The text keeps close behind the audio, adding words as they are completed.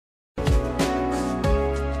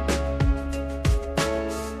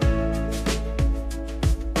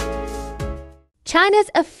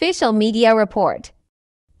China's official media report.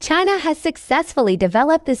 China has successfully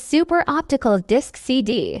developed the Super Optical Disc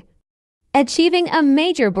CD, achieving a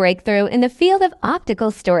major breakthrough in the field of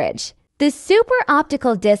optical storage. The Super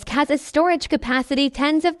Optical Disc has a storage capacity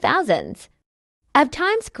tens of thousands of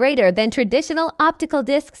times greater than traditional optical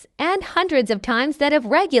discs and hundreds of times that of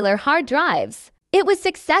regular hard drives. It was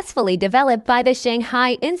successfully developed by the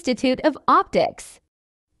Shanghai Institute of Optics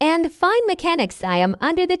and Fine Mechanics SIOM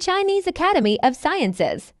under the Chinese Academy of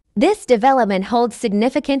Sciences. This development holds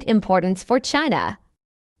significant importance for China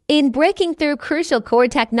in breaking through crucial core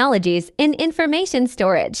technologies in information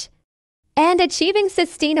storage and achieving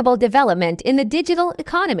sustainable development in the digital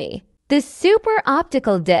economy. The Super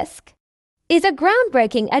Optical Disc is a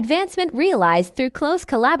groundbreaking advancement realized through close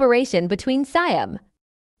collaboration between SIOM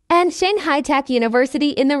and Shanghai Tech University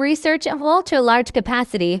in the research of ultra-large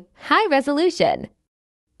capacity, high-resolution,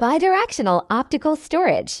 bidirectional optical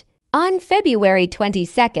storage. On February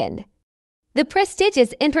 22nd, the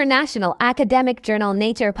prestigious international academic journal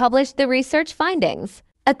Nature published the research findings.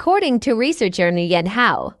 According to researcher Nguyen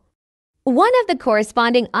Hao, one of the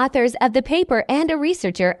corresponding authors of the paper and a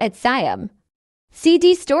researcher at SIOM,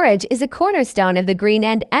 CD storage is a cornerstone of the green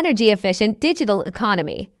and energy-efficient digital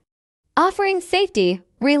economy, offering safety,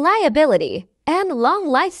 reliability, and long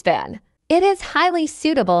lifespan. It is highly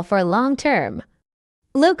suitable for long-term,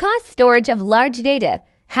 low-cost storage of large data.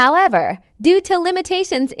 However, due to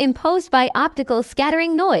limitations imposed by optical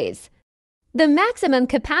scattering noise, the maximum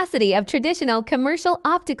capacity of traditional commercial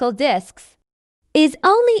optical discs is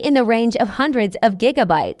only in the range of hundreds of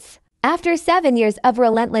gigabytes. After 7 years of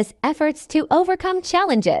relentless efforts to overcome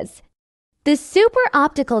challenges, the Super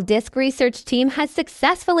Optical Disc research team has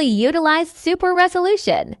successfully utilized super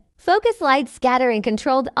resolution, focus light scattering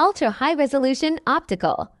controlled ultra-high-resolution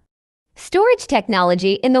optical storage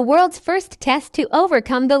technology in the world's first test to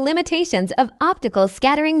overcome the limitations of optical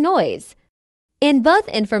scattering noise in both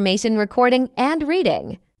information recording and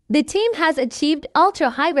reading. The team has achieved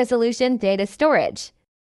ultra-high-resolution data storage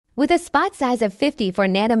with a spot size of 54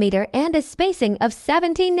 nanometer and a spacing of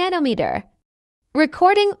 17 nanometer,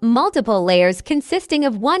 recording multiple layers consisting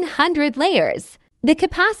of 100 layers. The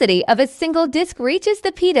capacity of a single disk reaches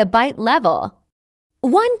the petabyte level,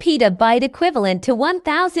 1 petabyte equivalent to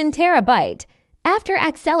 1,000 terabyte. After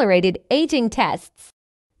accelerated aging tests,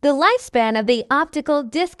 the lifespan of the optical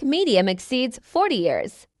disc medium exceeds 40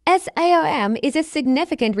 years. SIOM is a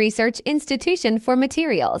significant research institution for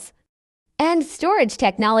materials and storage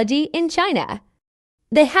technology in China.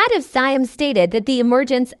 The head of SIOM stated that the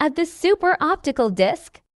emergence of the Super Optical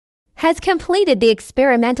Disc has completed the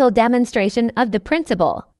experimental demonstration of the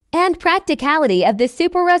principle and practicality of the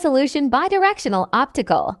super-resolution bidirectional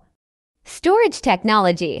optical storage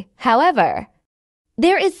technology. However,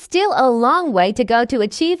 there is still a long way to go to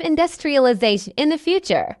achieve industrialization in the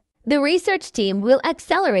future. The research team will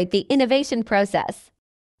accelerate the innovation process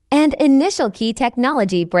and initial key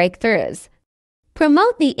technology breakthroughs,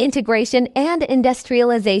 promote the integration and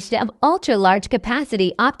industrialization of ultra-large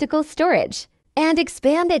capacity optical storage, and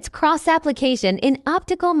expand its cross-application in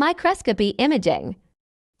optical microscopy imaging,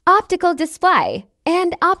 optical display,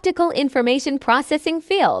 and optical information processing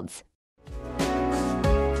fields.